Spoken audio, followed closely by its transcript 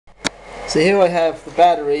So here I have the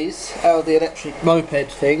batteries out of the electric moped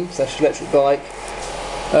thing, slash electric bike.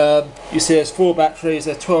 You see there's 4 batteries,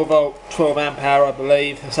 they're 12 volt, 12 amp hour I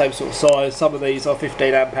believe, the same sort of size. Some of these are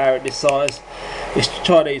 15 amp hour in this size. It's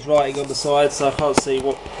Chinese writing on the side so I can't see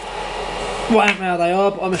what amp hour they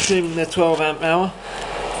are, but I'm assuming they're 12 amp hour.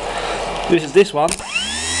 This is this one.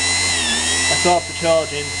 That's after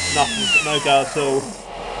charging, nothing, no go at all.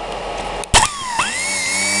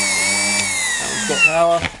 That one's got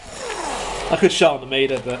power. I could show on the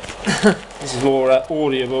meter, but this is more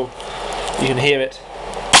audible. You can hear it.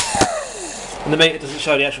 And the meter doesn't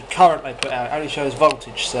show the actual current they put out, it only shows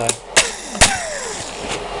voltage, so.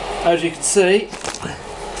 As you can see,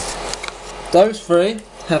 those 3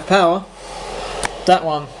 have power. That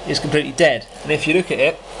one is completely dead. And if you look at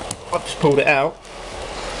it, I've just pulled it out,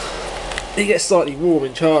 it gets slightly warm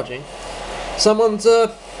in charging. Someone's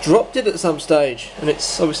dropped it at some stage and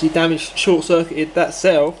it's obviously damaged, short-circuited that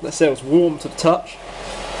cell. That cell's warm to the touch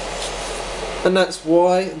and that's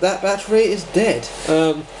why that battery is dead.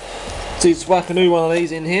 So you just whack a new one of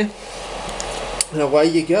these in here and away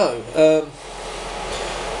you go.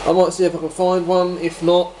 I might see if I can find one. If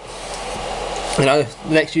not, you know, the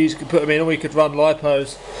next user could put them in, or we could run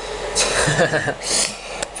lipos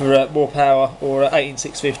for more power, or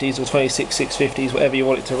 18650s or 26650s, whatever you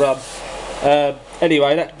want it to run.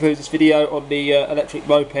 Anyway, that concludes this video on the electric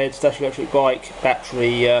moped / electric bike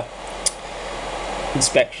battery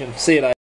inspection. See you later.